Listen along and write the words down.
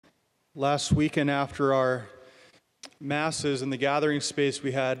Last weekend after our masses in the gathering space,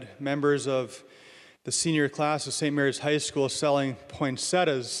 we had members of the senior class of St. Mary's High School selling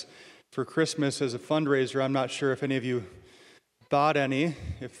poinsettias for Christmas as a fundraiser. I'm not sure if any of you bought any.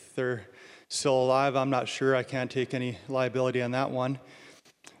 If they're still alive, I'm not sure. I can't take any liability on that one.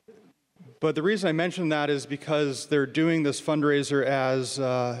 But the reason I mention that is because they're doing this fundraiser as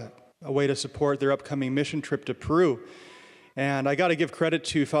a way to support their upcoming mission trip to Peru. And I got to give credit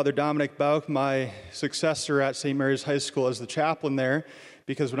to Father Dominic Bauch, my successor at St. Mary's High School as the chaplain there,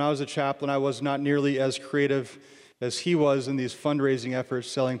 because when I was a chaplain, I was not nearly as creative as he was in these fundraising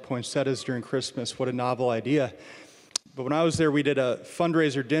efforts selling poinsettias during Christmas. What a novel idea. But when I was there, we did a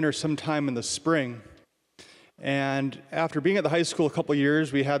fundraiser dinner sometime in the spring. And after being at the high school a couple of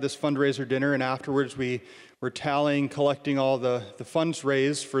years, we had this fundraiser dinner, and afterwards we were tallying, collecting all the funds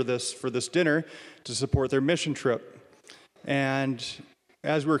raised for this dinner to support their mission trip. And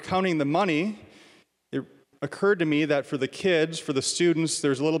as we were counting the money, it occurred to me that for the kids, for the students,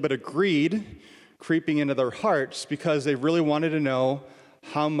 there's a little bit of greed creeping into their hearts because they really wanted to know,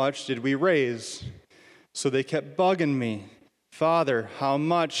 how much did we raise? So they kept bugging me, Father, how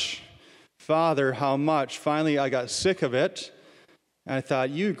much? Father, how much? Finally, I got sick of it, and I thought,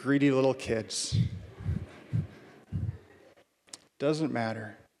 you greedy little kids. Doesn't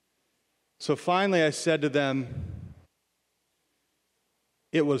matter. So finally, I said to them,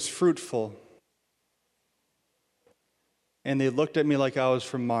 it was fruitful. And they looked at me like I was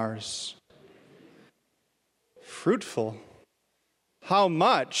from Mars. Fruitful? How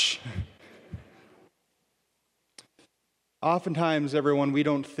much? Oftentimes, everyone, we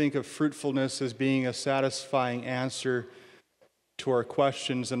don't think of fruitfulness as being a satisfying answer to our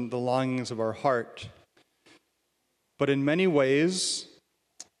questions and the longings of our heart. But in many ways,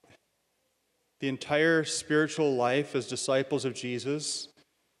 the entire spiritual life as disciples of Jesus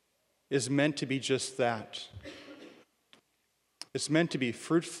is meant to be just that. It's meant to be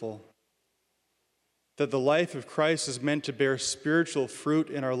fruitful. That the life of Christ is meant to bear spiritual fruit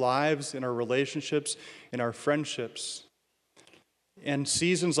in our lives, in our relationships, in our friendships. And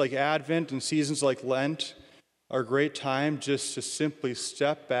seasons like Advent and seasons like Lent are a great time just to simply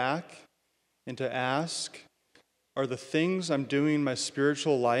step back and to ask, are the things I'm doing in my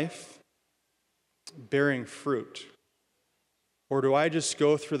spiritual life bearing fruit? Or do I just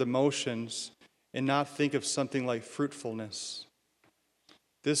go through the motions and not think of something like fruitfulness?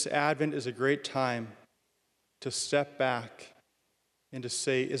 This Advent is a great time to step back and to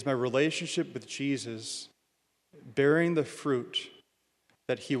say, is my relationship with Jesus bearing the fruit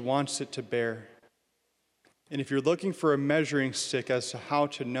that he wants it to bear? And if you're looking for a measuring stick as to how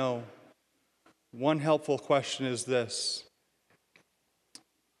to know, one helpful question is this: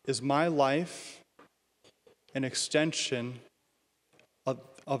 is my life an extension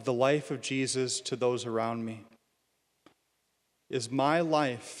of the life of Jesus to those around me? Is my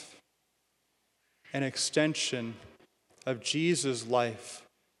life an extension of Jesus' life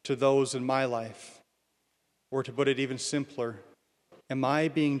to those in my life? Or to put it even simpler, am I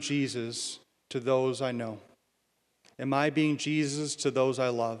being Jesus to those I know? Am I being Jesus to those I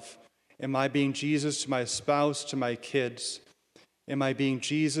love? Am I being Jesus to my spouse, to my kids? Am I being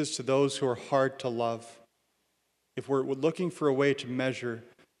Jesus to those who are hard to love? If we're looking for a way to measure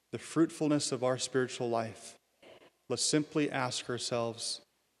the fruitfulness of our spiritual life, let's simply ask ourselves,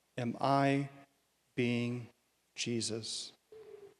 am I being Jesus?